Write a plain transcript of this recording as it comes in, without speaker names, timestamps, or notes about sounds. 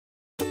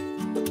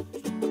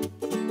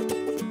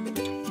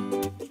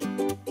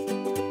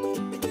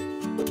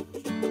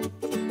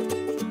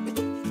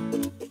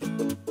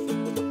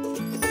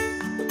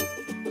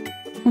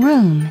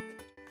room,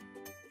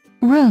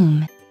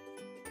 room,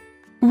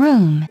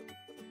 room.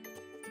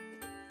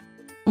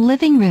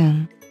 Living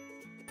room,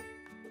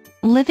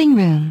 living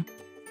room,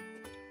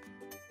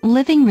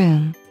 living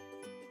room.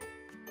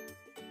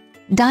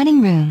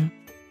 Dining room,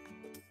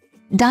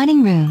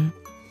 dining room,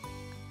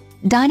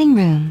 dining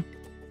room.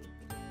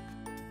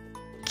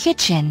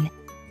 Kitchen,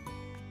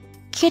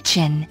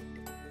 kitchen,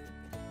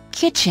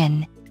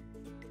 kitchen.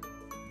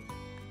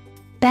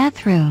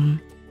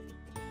 Bathroom,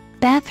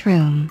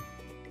 bathroom,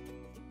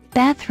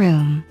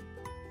 bathroom.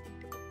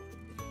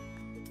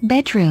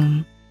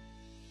 Bedroom,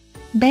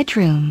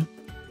 bedroom,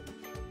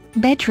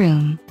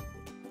 bedroom.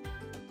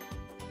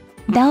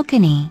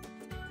 Balcony,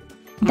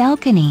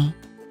 balcony,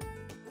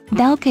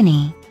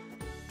 balcony.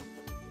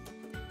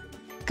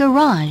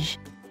 Garage,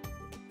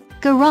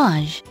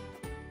 garage,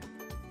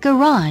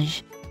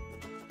 garage.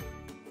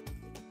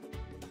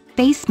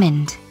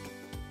 Basement,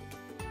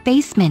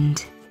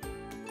 basement,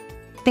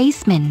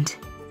 basement.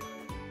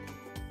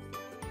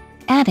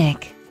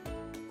 Attic,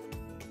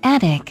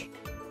 attic,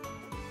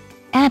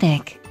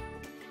 attic.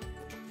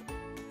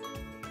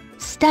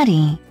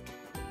 Study,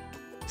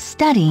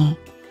 study,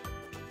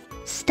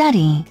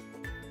 study.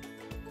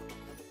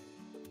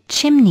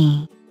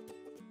 Chimney,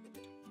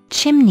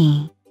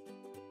 chimney,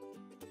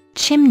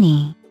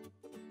 chimney.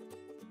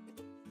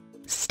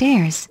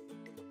 Stairs,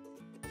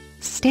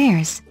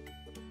 stairs,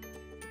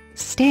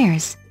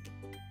 stairs.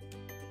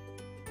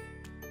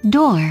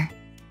 Door,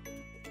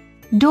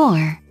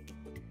 door,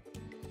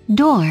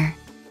 door.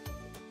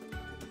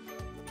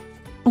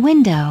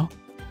 Window,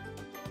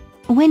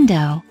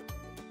 window,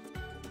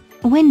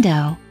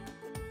 window.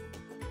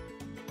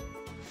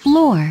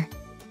 Floor,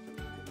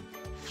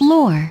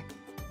 floor,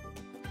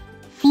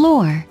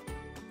 floor.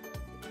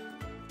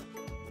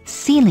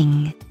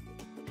 Ceiling,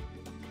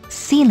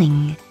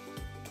 ceiling,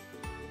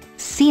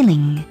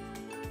 ceiling.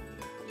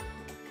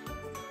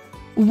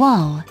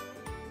 Wall,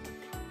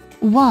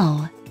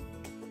 wall,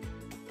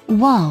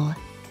 wall.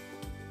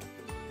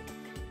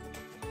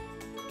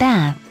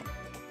 Bath,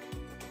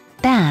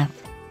 bath,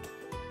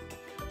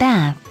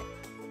 bath.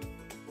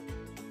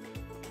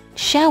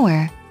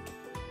 Shower,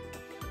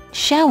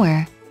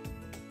 shower,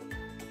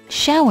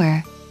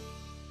 shower.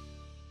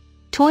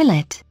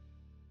 Toilet,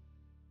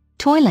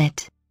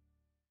 toilet,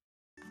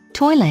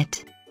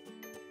 toilet.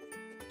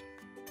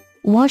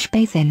 Wash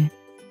basin,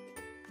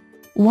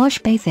 wash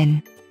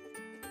basin,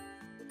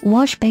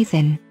 wash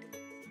basin.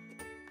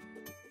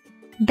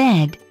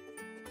 Bed,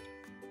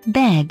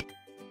 bed,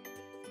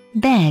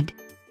 bed.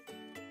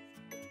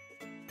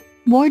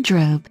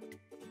 Wardrobe,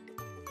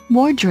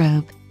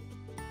 wardrobe,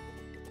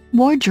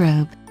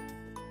 wardrobe.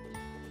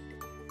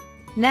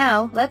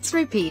 Now let's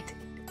repeat.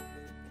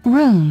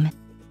 Room,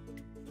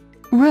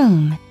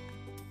 room,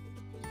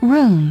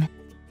 room.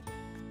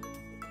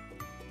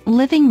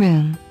 Living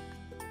room,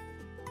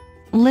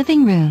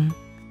 living room,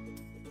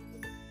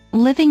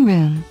 living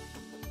room.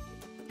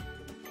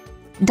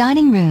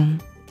 Dining room,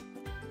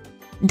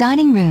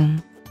 dining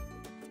room,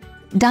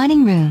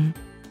 dining room.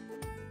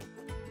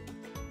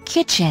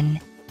 Kitchen,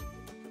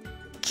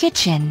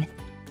 kitchen,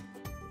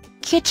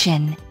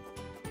 kitchen.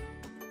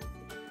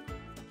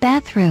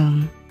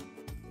 Bathroom,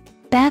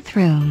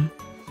 bathroom,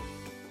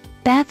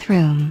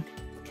 bathroom.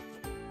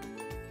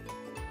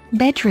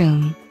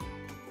 Bedroom,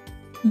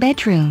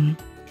 bedroom,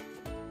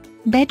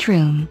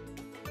 bedroom.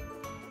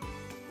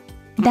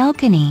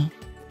 Balcony,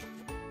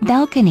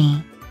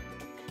 balcony,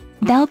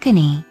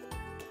 balcony.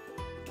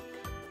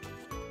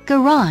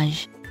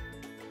 Garage,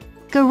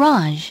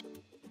 garage,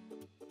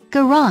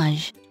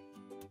 garage.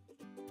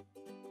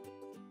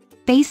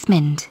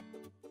 Basement,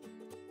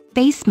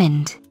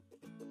 basement,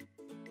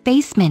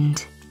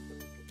 basement.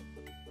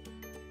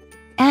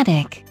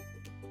 Attic,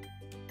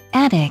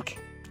 attic,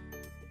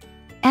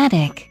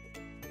 attic.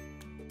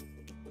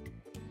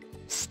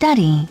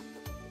 Study,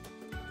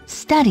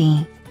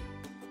 study,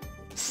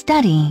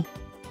 study.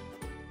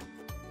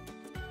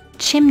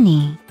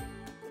 Chimney,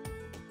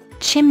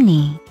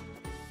 chimney,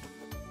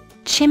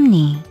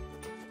 chimney.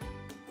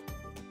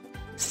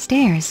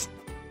 Stairs,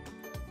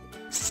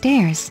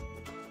 stairs,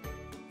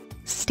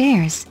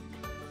 stairs.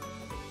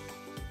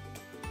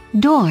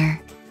 Door,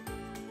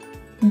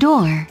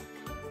 door,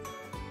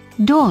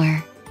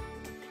 door.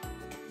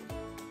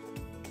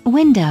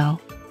 Window,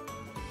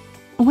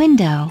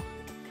 window,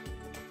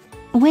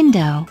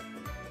 window.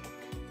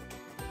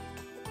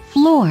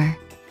 Floor,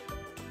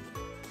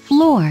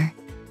 floor,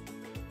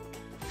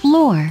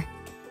 floor.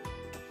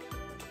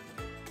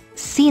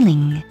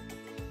 Ceiling,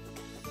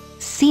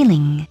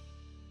 ceiling,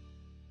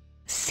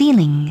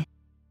 ceiling.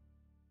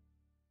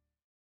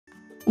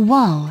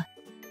 Wall,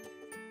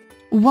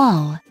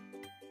 wall,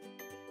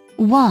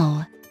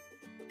 wall.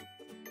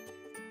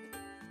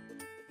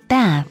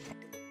 Bath,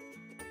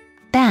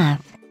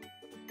 bath,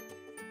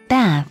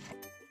 bath.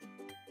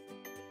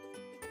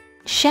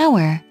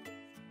 Shower,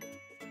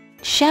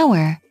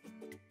 shower,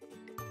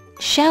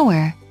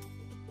 shower.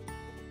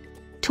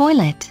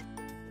 Toilet,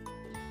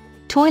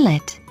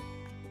 toilet,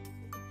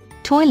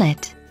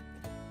 toilet.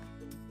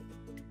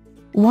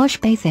 Wash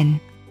basin,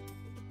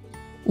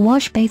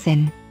 wash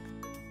basin,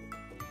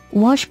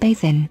 wash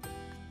basin.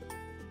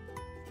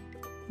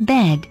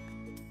 Bed,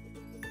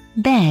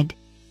 bed,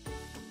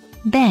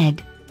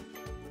 bed.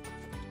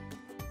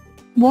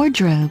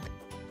 Wardrobe,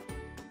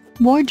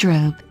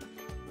 wardrobe,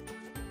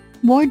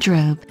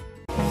 wardrobe.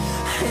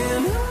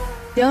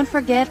 Don't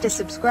forget to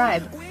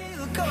subscribe.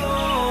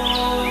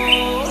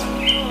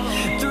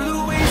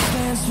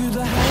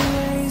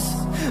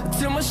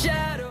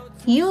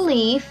 You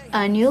live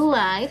a new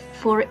life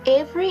for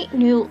every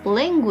new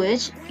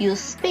language you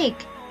speak.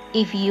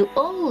 If you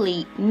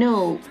only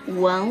know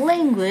one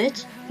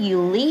language, you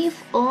live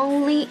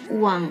only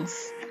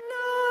once.